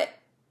that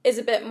is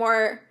a bit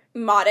more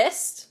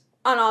modest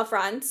on all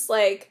fronts.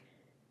 Like,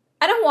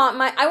 I want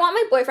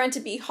my boyfriend to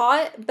be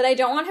hot, but I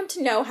don't want him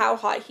to know how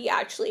hot he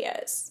actually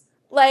is.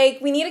 Like,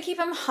 we need to keep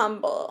him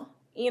humble,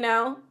 you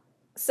know?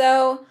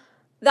 So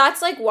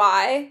that's like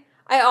why.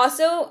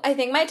 I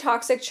think my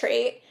toxic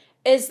trait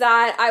is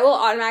that I will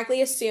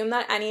automatically assume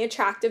that any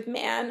attractive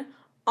man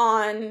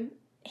on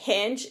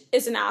Hinge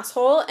is an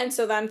asshole, and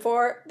so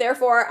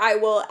therefore I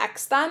will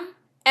X them.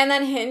 And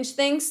then Hinge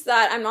thinks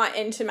that I'm not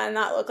into men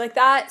that look like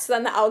that, so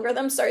then the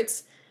algorithm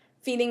starts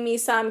feeding me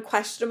some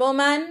questionable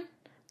men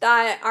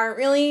that aren't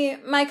really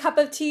my cup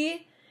of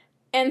tea.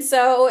 And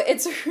so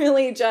it's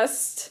really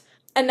just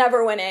a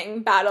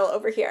never-winning battle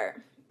over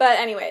here. But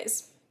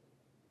anyways,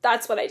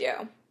 that's what I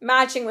do.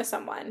 Matching with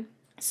someone.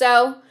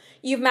 So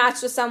you've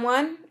matched with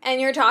someone and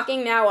you're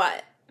talking, now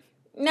what?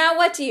 Now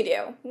what do you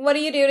do? What do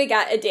you do to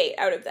get a date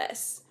out of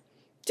this?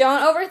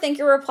 Don't overthink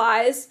your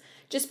replies.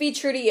 Just be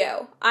true to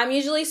you. I'm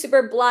usually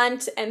super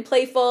blunt and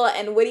playful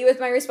and witty with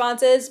my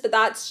responses, but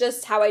that's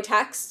just how I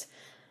text.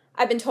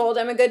 I've been told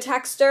I'm a good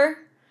texter.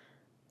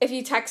 If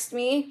you text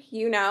me,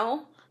 you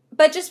know.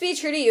 But just be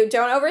true to you.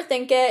 Don't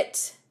overthink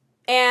it.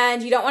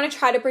 And you don't want to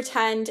try to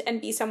pretend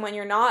and be someone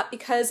you're not,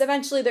 because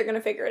eventually they're going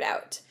to figure it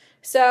out.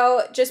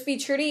 So just be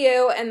true to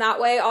you. And that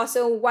way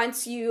also,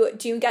 once you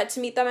do get to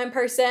meet them in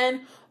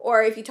person,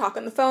 or if you talk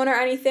on the phone or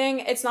anything,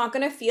 it's not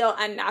going to feel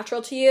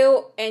unnatural to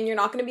you, and you're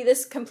not going to be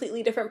this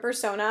completely different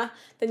persona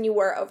than you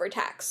were over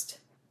text.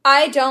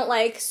 I don't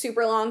like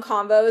super long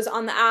convos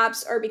on the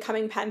apps or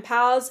becoming pen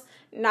pals.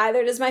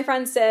 Neither does my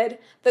friend Sid.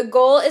 The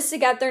goal is to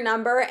get their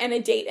number and a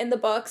date in the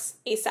books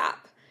ASAP.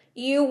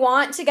 You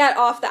want to get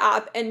off the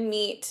app and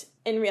meet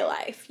in real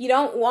life. You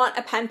don't want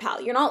a pen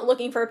pal. You're not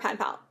looking for a pen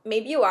pal.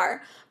 Maybe you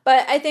are.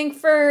 But I think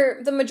for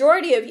the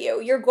majority of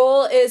you, your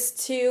goal is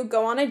to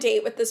go on a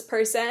date with this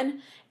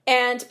person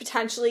and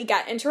potentially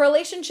get into a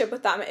relationship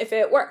with them if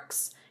it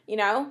works, you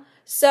know?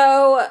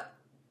 So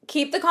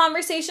keep the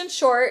conversation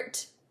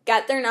short,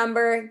 get their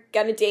number,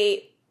 get a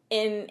date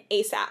in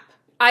ASAP.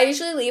 I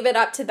usually leave it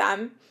up to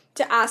them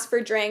to ask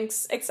for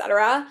drinks,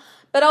 etc.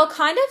 But I'll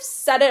kind of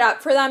set it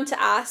up for them to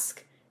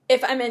ask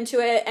if I'm into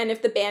it and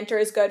if the banter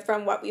is good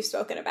from what we've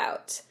spoken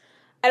about.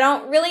 I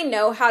don't really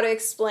know how to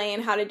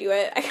explain how to do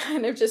it. I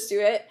kind of just do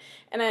it.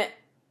 And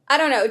I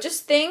don't know,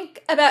 just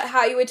think about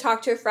how you would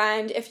talk to a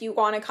friend if you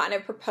want to kind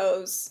of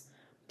propose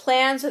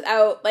plans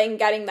without like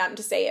getting them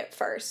to say it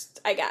first,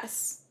 I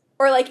guess.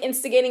 Or like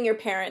instigating your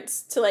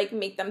parents to like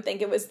make them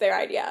think it was their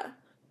idea.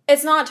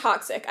 It's not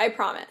toxic, I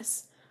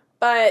promise.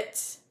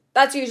 But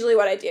that's usually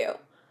what I do.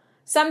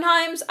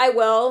 Sometimes I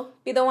will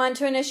be the one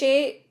to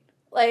initiate.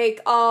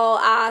 Like I'll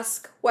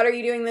ask, what are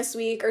you doing this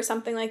week or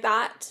something like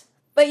that.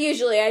 But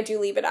usually I do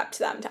leave it up to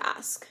them to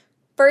ask.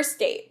 First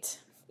date.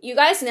 You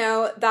guys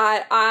know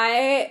that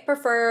I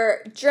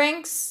prefer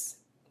drinks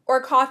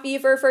or coffee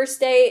for a first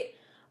date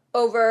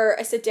over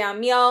a sit-down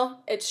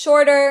meal. It's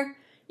shorter.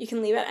 You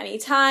can leave at any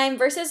time.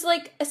 Versus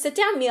like a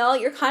sit-down meal,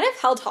 you're kind of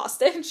held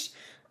hostage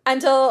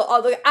until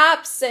all the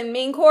apps and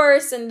main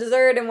course and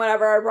dessert and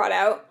whatever are brought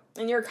out.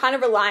 And you're kind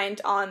of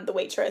reliant on the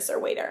waitress or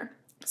waiter.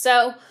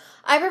 So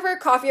I prefer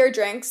coffee or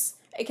drinks.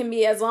 It can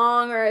be as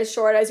long or as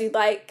short as you'd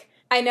like.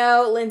 I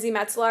know Lindsay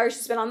Metzler,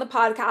 she's been on the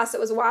podcast. It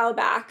was a while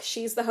back.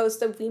 She's the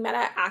host of We Met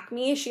at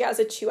Acme. She has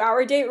a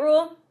 2-hour date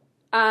rule.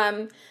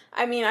 I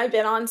mean, I've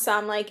been on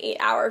some like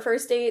 8-hour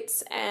first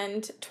dates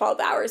and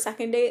 12-hour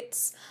second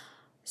dates.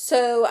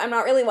 So I'm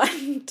not really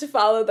one to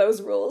follow those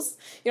rules.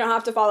 You don't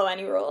have to follow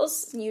any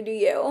rules. You do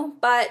you.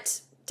 But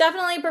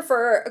definitely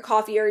prefer a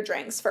coffee or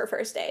drinks for a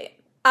first date.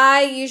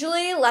 I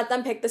usually let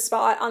them pick the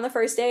spot on the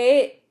first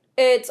date.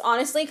 It's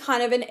honestly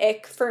kind of an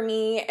ick for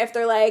me if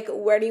they're like,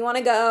 where do you want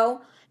to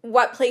go?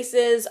 What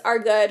places are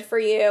good for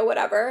you,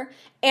 whatever.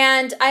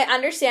 And I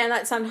understand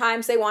that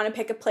sometimes they want to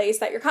pick a place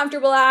that you're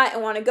comfortable at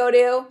and want to go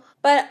to.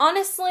 But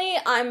honestly,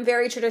 I'm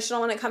very traditional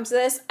when it comes to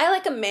this. I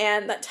like a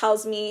man that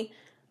tells me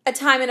a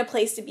time and a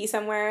place to be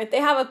somewhere. They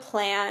have a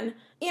plan.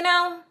 You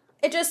know,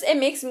 it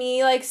makes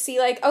me like see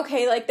like,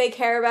 okay, like they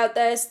care about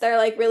this. They're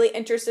like really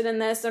interested in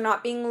this. They're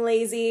not being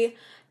lazy.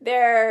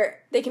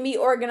 They can be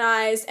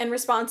organized and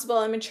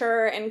responsible and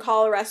mature and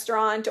call a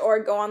restaurant or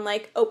go on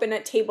like Open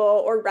at Table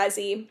or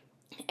Resy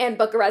and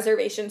book a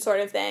reservation sort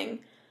of thing.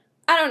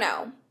 I don't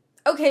know.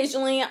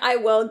 Occasionally I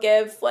will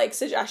give like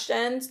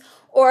suggestions,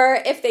 or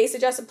if they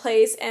suggest a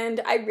place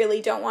and I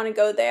really don't want to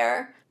go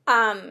there,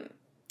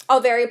 I'll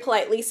very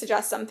politely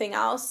suggest something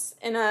else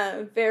in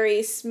a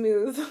very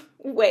smooth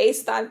way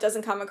so that it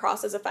doesn't come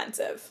across as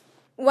offensive.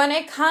 When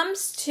it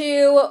comes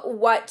to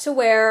what to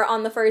wear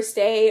on the first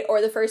date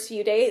or the first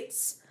few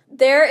dates,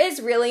 there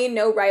is really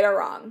no right or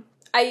wrong.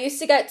 I used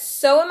to get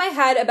so in my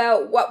head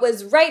about what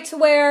was right to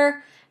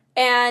wear,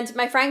 and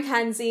my friend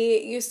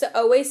Kenzie used to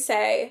always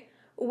say,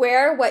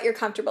 wear what you're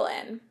comfortable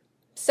in.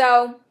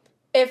 So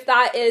if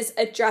that is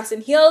a dress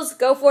and heels,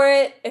 go for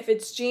it. If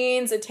it's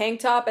jeans, a tank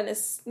top, and a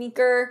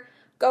sneaker,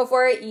 go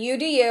for it. You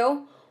do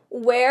you.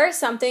 Wear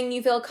something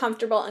you feel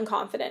comfortable and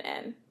confident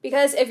in.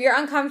 Because if you're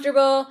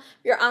uncomfortable,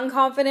 you're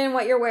unconfident in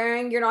what you're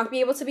wearing, you're not going to be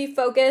able to be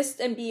focused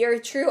and be your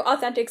true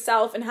authentic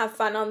self and have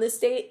fun on this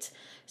date.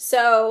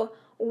 So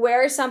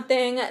wear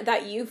something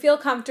that you feel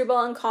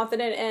comfortable and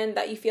confident in,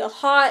 that you feel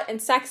hot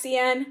and sexy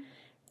in,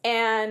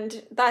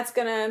 and that's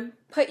gonna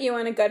put you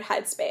in a good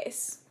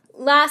headspace.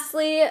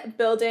 Lastly,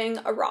 building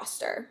a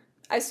roster.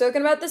 I've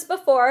spoken about this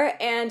before,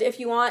 and if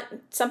you want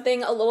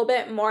something a little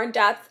bit more in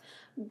depth,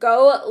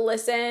 go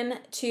listen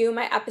to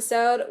my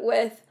episode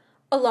with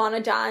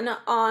Alana Dunn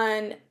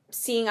on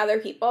seeing other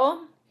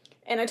people,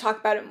 and I talk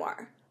about it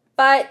more.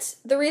 But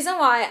the reason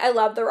why I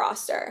love the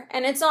roster,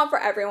 and it's not for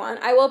everyone,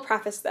 I will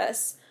preface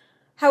this.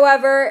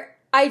 However,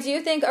 I do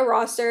think a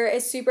roster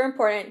is super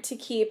important to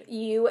keep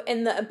you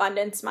in the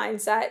abundance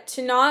mindset,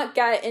 to not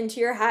get into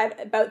your head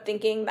about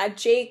thinking that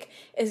Jake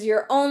is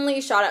your only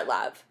shot at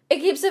love. It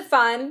keeps it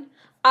fun.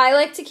 I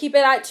like to keep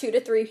it at 2 to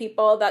 3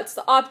 people. That's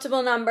the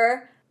optimal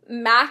number.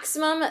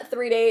 Maximum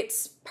 3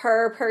 dates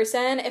per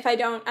person if I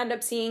don't end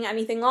up seeing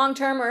anything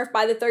long-term, or if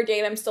by the 3rd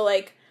date I'm still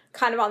like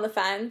kind of on the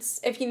fence.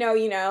 If you know,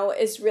 you know,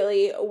 is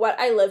really what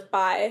I live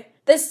by.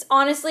 This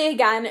honestly,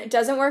 again,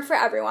 doesn't work for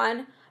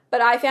everyone,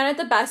 but I found it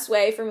the best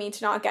way for me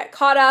to not get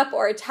caught up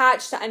or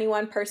attached to any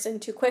one person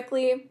too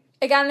quickly.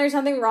 Again, there's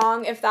nothing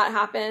wrong if that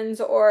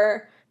happens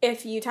or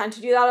if you tend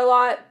to do that a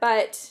lot,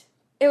 but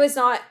it was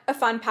not a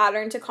fun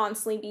pattern to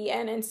constantly be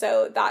in, and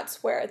so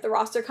that's where the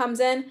roster comes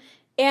in,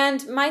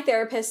 and my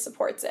therapist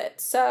supports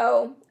it,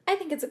 so I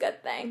think it's a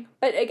good thing.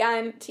 But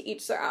again, to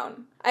each their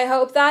own. I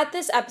hope that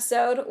this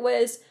episode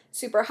was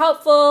super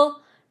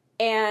helpful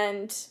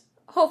and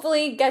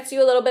hopefully gets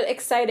you a little bit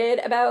excited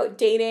about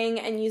dating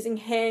and using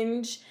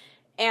Hinge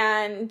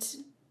and,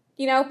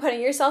 you know,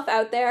 putting yourself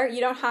out there. You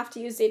don't have to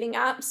use dating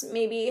apps.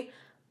 Maybe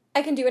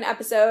I can do an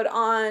episode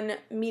on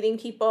meeting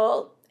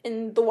people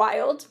in the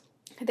wild.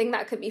 I think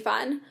that could be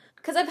fun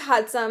because I've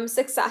had some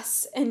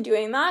success in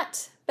doing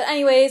that. But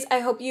anyways, I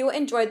hope you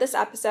enjoyed this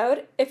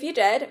episode. If you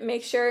did,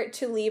 make sure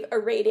to leave a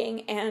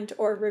rating and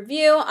or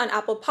review on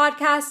Apple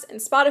Podcasts and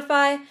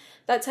Spotify.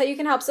 That's how you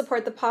can help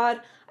support the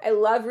pod. I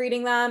love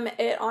reading them.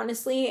 It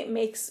honestly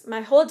makes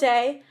my whole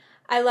day.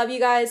 I love you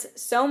guys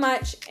so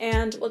much,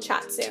 and we'll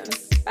chat soon.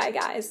 Bye,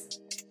 guys.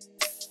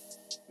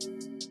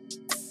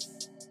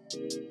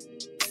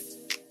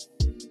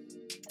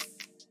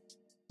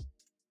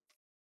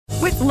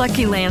 With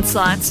Lucky Land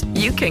Slots,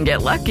 you can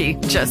get lucky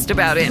just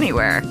about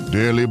anywhere.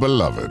 Dearly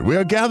beloved, we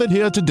are gathered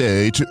here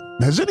today to...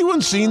 Has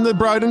anyone seen the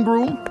bride and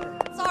groom?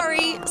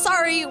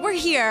 Sorry, we're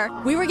here.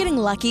 We were getting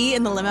lucky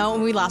in the limo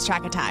and we lost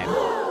track of time.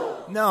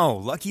 No,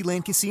 Lucky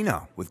Land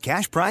Casino, with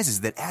cash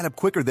prizes that add up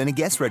quicker than a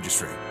guest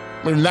registry.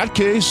 In that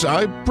case,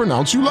 I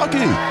pronounce you lucky.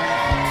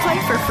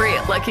 Play for free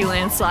at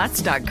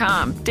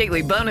LuckyLandSlots.com.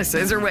 Daily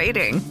bonuses are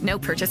waiting. No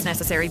purchase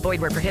necessary.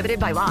 Void where prohibited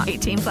by law.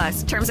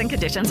 18+. Terms and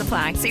conditions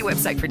apply. See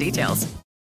website for details.